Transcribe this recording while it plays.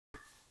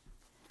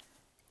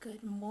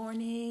Good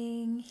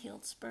morning,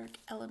 Healdsburg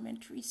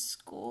Elementary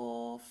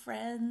School,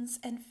 friends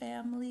and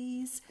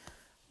families.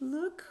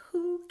 Look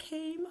who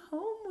came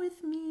home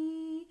with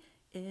me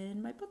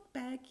in my book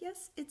bag.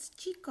 Yes, it's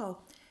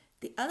Chico.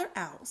 The other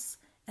owls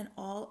and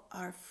all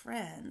our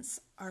friends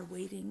are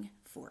waiting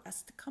for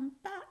us to come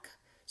back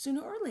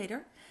sooner or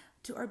later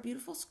to our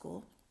beautiful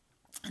school,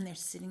 and they're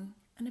sitting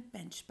on a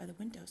bench by the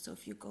window. So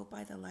if you go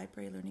by the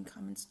Library Learning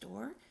Commons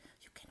door,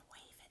 you can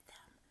wave at them.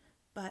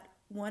 But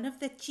one of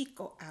the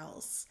Chico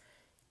owls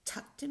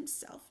tucked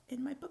himself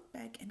in my book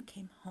bag and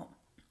came home.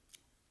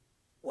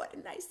 What a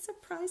nice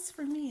surprise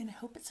for me, and I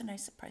hope it's a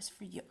nice surprise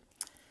for you.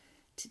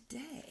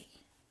 Today,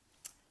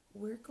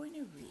 we're going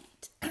to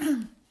read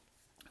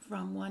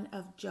from one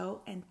of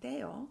Joe and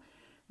Theo,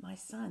 my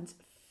son's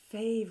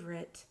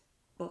favorite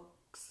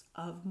books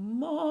of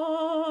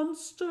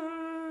monsters.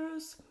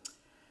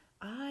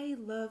 I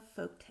love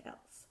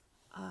folktales.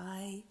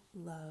 I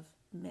love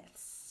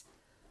myths.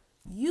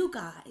 You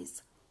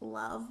guys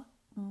love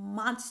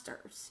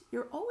monsters.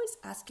 You're always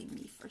asking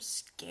me for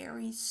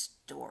scary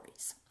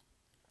stories.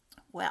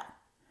 Well,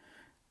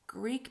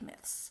 Greek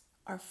myths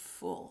are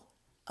full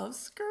of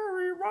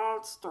scary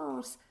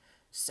monsters.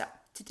 So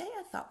today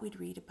I thought we'd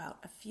read about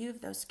a few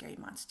of those scary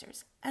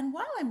monsters. And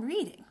while I'm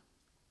reading,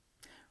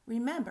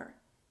 remember,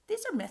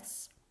 these are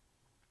myths.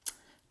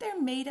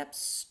 They're made-up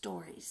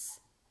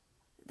stories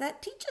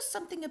that teach us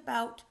something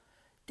about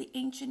the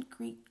ancient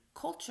Greek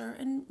culture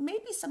and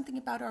maybe something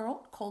about our own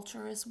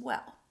culture as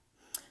well.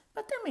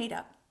 But they're made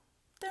up.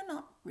 They're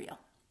not real.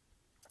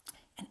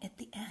 And at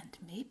the end,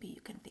 maybe you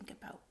can think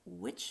about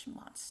which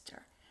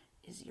monster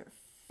is your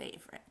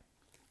favorite.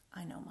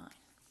 I know mine.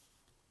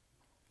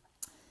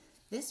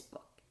 This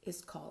book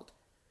is called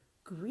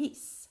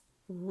Greece,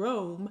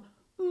 Rome,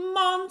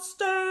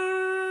 Monsters.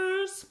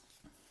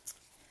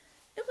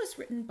 It was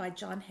written by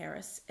John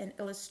Harris and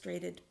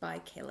illustrated by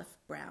Caliph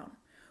Brown.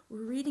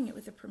 We're reading it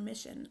with the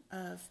permission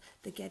of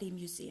the Getty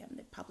Museum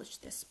that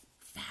published this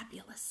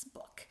fabulous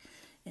book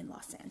in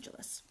Los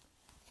Angeles.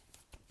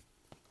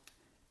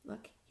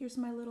 Look, here's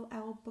my little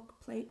owl book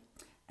plate.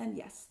 And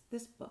yes,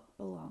 this book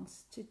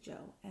belongs to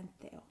Joe and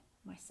Theo,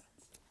 my sons.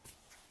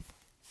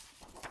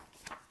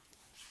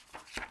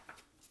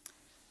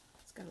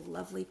 It's got a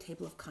lovely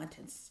table of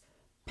contents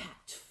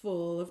packed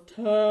full of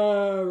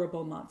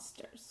terrible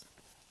monsters.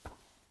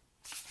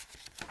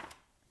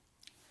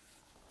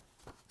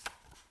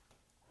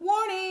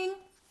 Warning!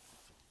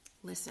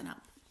 Listen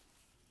up.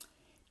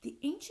 The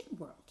ancient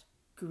world,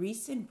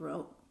 Greece and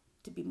Rome,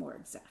 to be more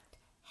exact,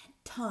 had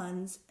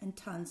tons and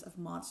tons of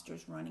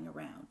monsters running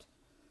around.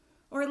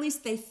 Or at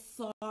least they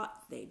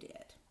thought they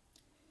did.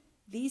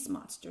 These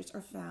monsters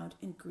are found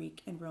in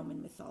Greek and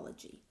Roman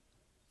mythology.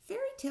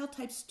 Fairy tale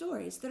type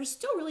stories that are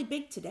still really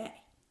big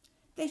today.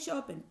 They show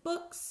up in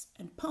books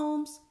and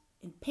poems,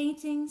 in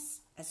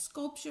paintings, as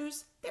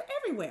sculptures. They're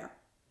everywhere.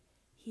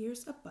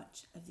 Here's a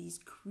bunch of these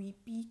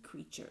creepy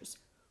creatures.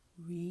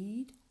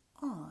 Read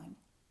on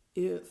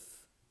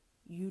if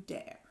you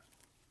dare.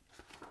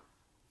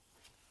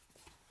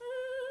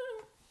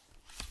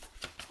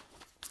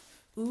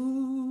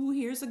 Ooh,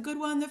 here's a good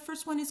one. The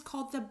first one is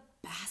called the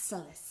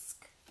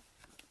basilisk.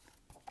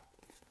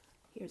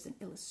 Here's an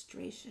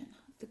illustration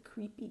of the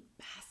creepy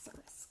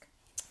basilisk.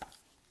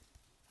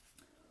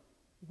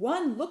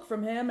 One look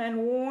from him and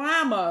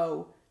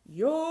whammo,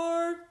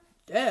 you're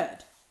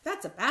dead.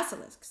 That's a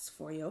basilisk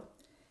for you.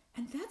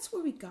 And that's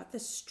where we got the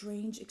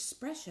strange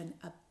expression,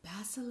 a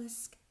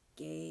basilisk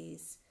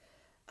gaze.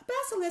 A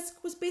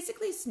basilisk was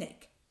basically a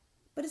snake,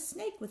 but a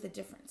snake with a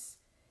difference.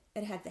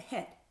 It had the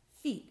head,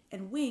 feet,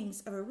 and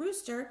wings of a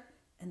rooster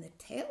and the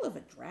tail of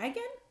a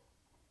dragon?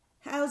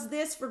 How's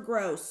this for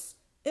gross?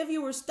 If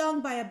you were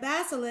stung by a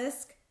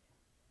basilisk,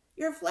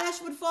 your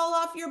flesh would fall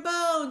off your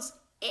bones.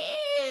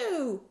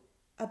 Ew!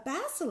 A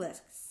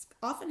basilisk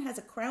often has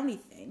a crowny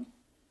thing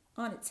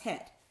on its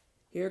head.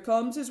 Here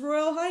comes His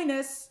Royal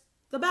Highness,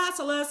 the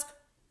basilisk.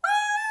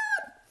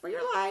 Run for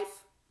your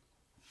life.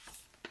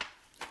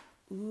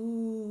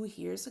 Ooh,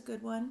 here's a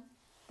good one.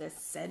 The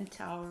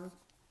centaur.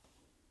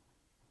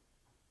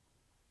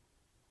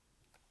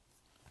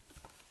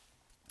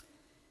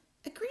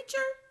 A creature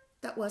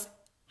that was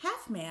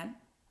half man,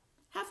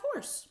 half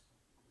horse.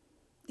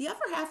 The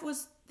upper half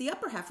was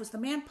the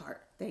man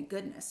part, thank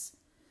goodness.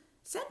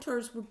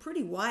 Centaurs were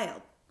pretty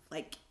wild,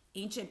 like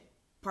ancient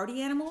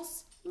party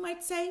animals, you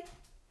might say.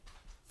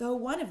 Though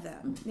one of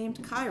them,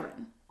 named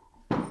Chiron,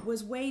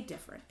 was way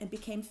different and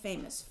became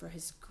famous for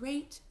his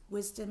great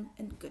wisdom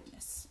and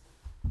goodness.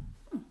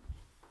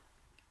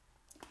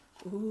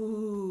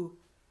 Ooh,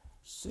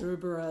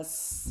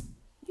 Cerberus.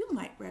 You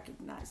might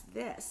recognize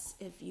this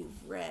if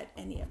you've read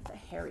any of the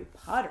Harry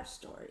Potter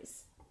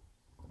stories.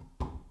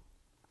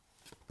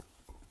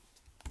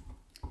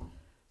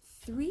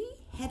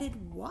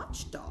 Three-headed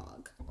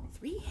watchdog,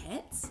 3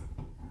 heads,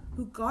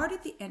 who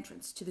guarded the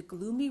entrance to the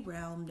gloomy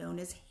realm known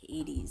as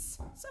Hades.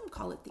 Some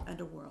call it the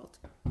underworld.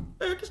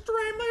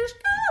 Extremely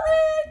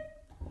scary!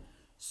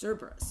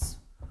 Cerberus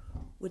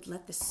would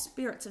let the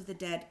spirits of the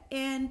dead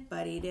in,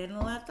 but he didn't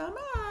let them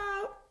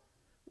out.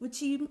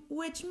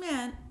 which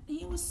meant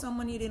he was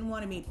someone he didn't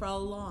want to meet for a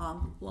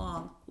long,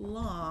 long,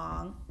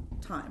 long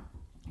time.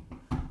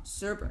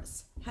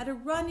 Cerberus had a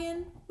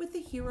run-in with the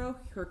hero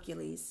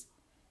Hercules,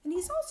 and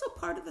he's also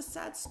part of the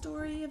sad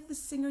story of the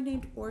singer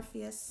named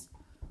Orpheus,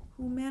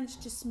 who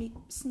managed to sneak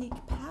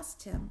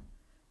past him.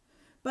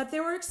 But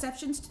there were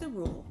exceptions to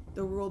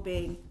the rule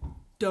being,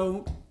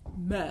 don't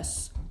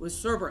mess with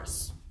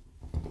Cerberus.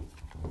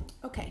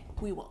 Okay,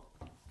 we will.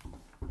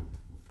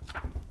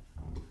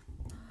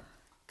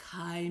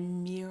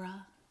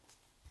 Chimera.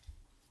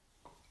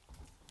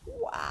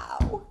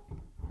 Wow.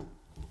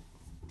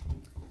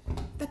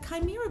 The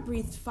chimera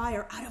breathed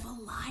fire out of a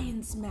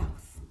lion's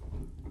mouth.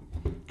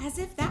 As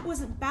if that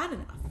wasn't bad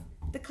enough,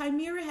 the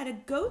chimera had a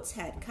goat's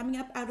head coming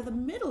up out of the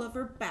middle of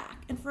her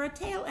back, and for a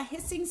tail, a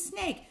hissing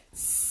snake.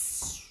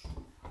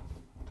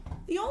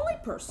 The only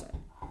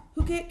person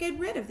who could get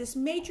rid of this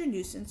major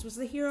nuisance was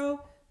the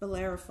hero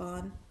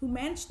Bellerophon, who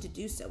managed to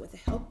do so with the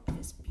help of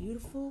his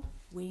beautiful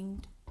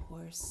winged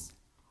horse,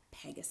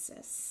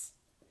 Pegasus.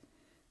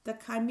 The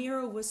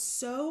chimera was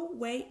so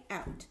way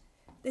out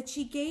that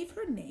she gave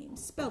her name,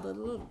 spelled a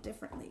little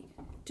differently,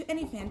 to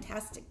any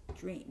fantastic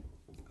dream.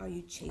 Are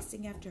you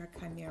chasing after a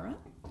chimera?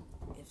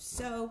 If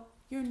so,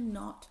 you're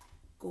not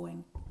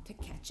going to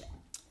catch it.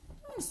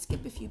 I'm going to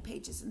skip a few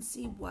pages and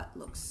see what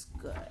looks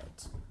good.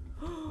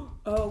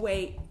 Oh,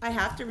 wait, I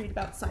have to read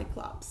about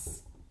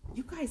Cyclops.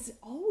 You guys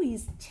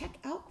always check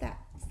out that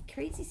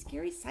crazy,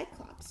 scary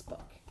Cyclops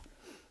book.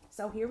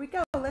 So here we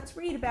go. Let's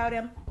read about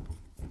him.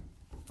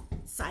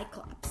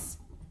 Cyclops,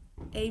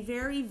 a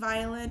very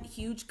violent,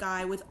 huge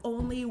guy with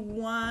only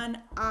one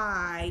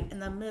eye in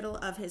the middle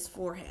of his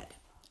forehead.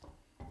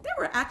 There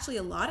were actually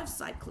a lot of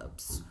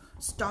Cyclopes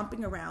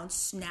stomping around,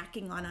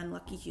 snacking on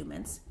unlucky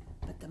humans,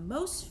 but the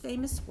most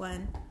famous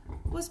one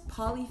was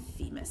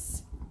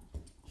Polyphemus.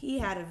 He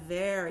had a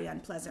very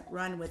unpleasant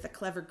run with the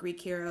clever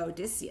Greek hero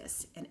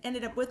Odysseus and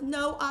ended up with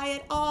no eye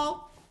at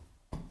all.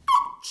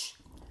 Ouch!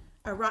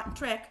 A rotten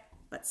trick,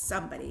 but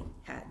somebody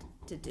had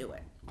to do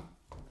it.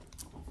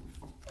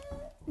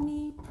 Let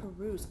me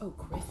peruse. Oh,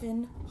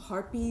 Griffin,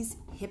 Harpies,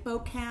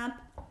 Hippocamp,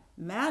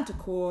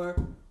 Manticore,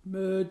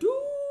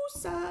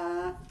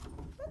 Medusa.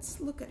 Let's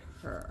look at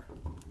her.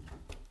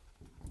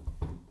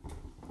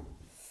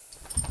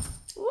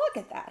 Look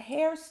at that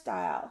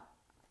hairstyle.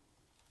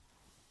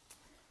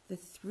 The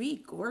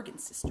three Gorgon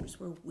sisters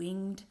were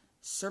winged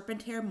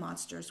serpent-haired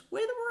monsters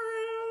with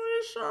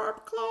really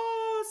sharp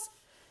claws.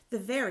 The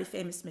very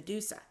famous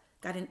Medusa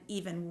got an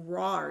even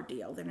rawer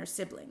deal than her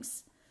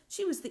siblings.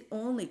 She was the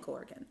only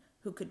Gorgon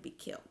who could be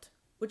killed,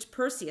 which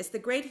Perseus, the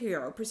great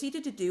hero,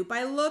 proceeded to do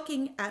by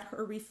looking at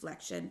her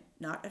reflection,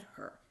 not at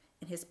her,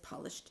 in his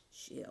polished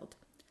shield.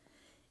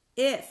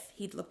 If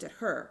he'd looked at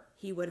her,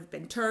 he would have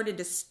been turned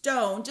into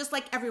stone just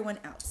like everyone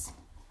else.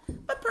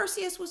 But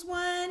Perseus was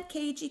one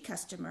cagey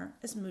customer,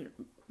 as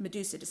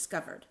Medusa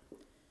discovered.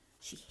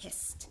 She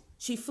hissed.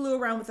 She flew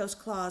around with those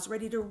claws,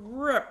 ready to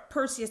rip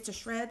Perseus to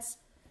shreds.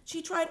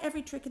 She tried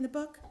every trick in the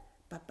book,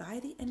 but by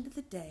the end of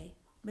the day,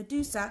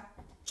 Medusa,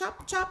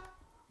 chop, chop,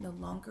 no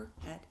longer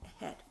had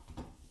a head.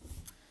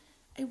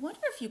 I wonder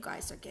if you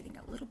guys are getting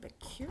a little bit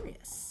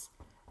curious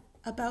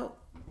about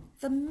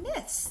the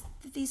myths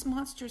that these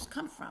monsters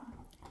come from.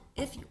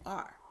 If you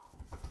are,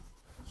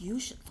 you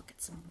should look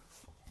at some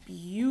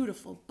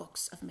beautiful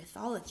books of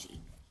mythology,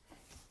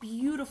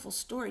 beautiful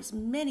stories,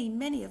 many,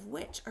 many of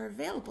which are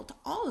available to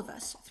all of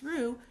us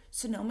through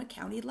Sonoma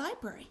County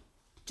Library.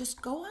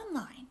 Just go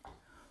online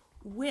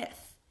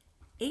with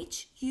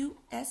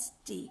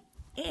HUSD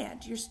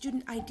and your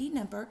student ID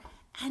number,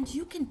 and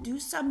you can do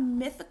some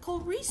mythical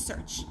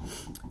research.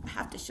 I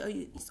have to show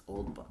you these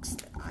old books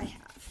that I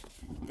have.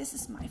 This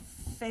is my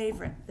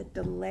favorite, the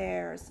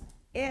Delaires.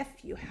 If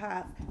you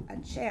have a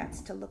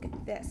chance to look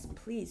at this,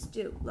 please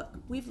do. Look,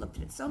 we've looked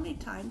at it so many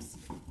times.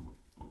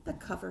 The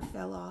cover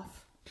fell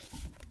off.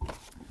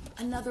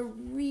 Another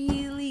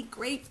really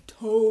great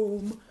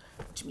tome,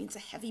 which means a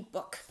heavy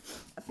book,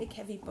 a big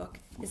heavy book,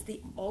 is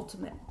the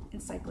ultimate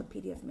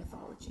encyclopedia of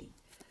mythology.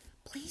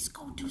 Please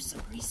go do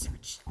some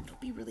research. It'll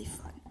be really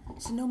fun.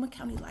 Sonoma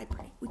County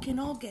Library. We can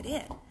all get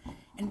in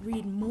and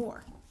read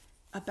more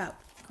about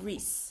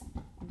Greece,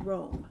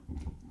 Rome,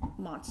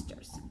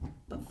 monsters.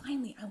 But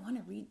finally, I want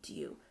to read to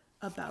you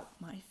about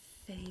my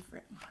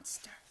favorite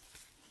monster.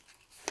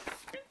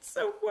 It's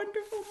a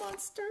wonderful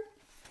monster.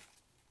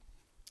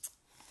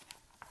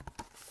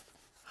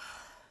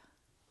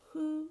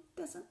 Who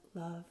doesn't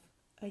love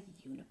a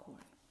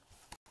unicorn?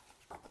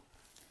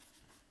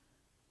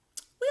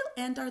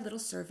 We'll end our little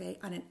survey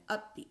on an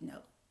upbeat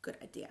note. Good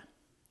idea.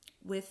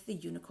 With the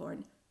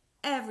unicorn.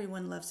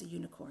 Everyone loves a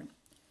unicorn.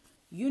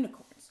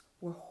 Unicorns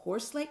were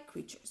horse-like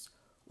creatures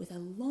with a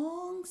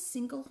long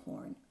single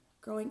horn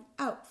growing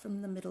out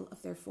from the middle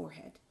of their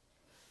forehead.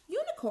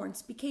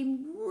 Unicorns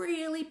became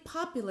really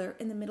popular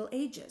in the Middle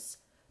Ages,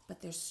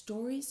 but their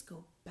stories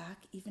go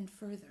back even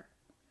further.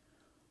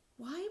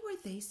 Why were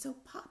they so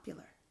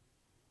popular?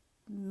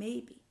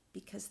 Maybe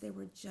because they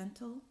were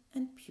gentle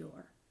and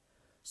pure.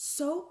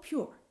 So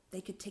pure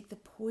They could take the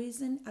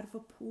poison out of a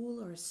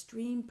pool or a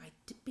stream by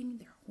dipping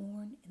their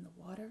horn in the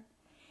water.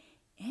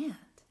 And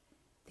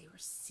they were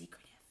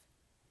secretive.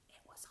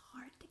 It was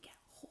hard to get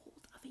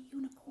hold of a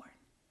unicorn.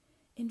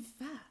 In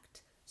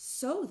fact,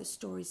 so the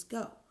stories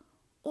go,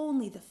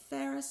 only the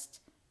fairest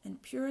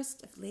and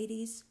purest of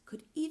ladies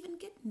could even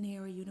get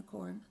near a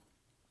unicorn.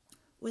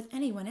 With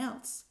anyone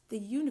else, the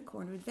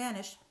unicorn would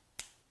vanish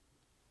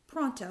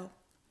pronto.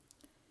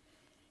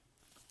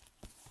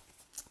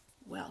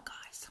 Well,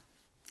 guys,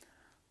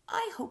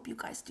 I hope you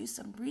guys do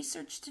some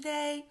research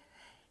today,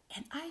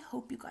 and I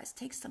hope you guys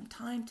take some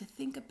time to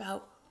think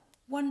about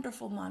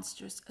wonderful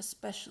monsters,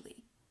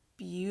 especially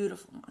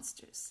beautiful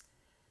monsters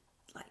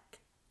like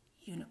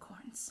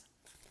unicorns.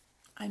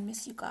 I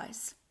miss you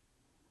guys.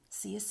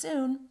 See you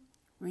soon.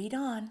 Read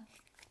on.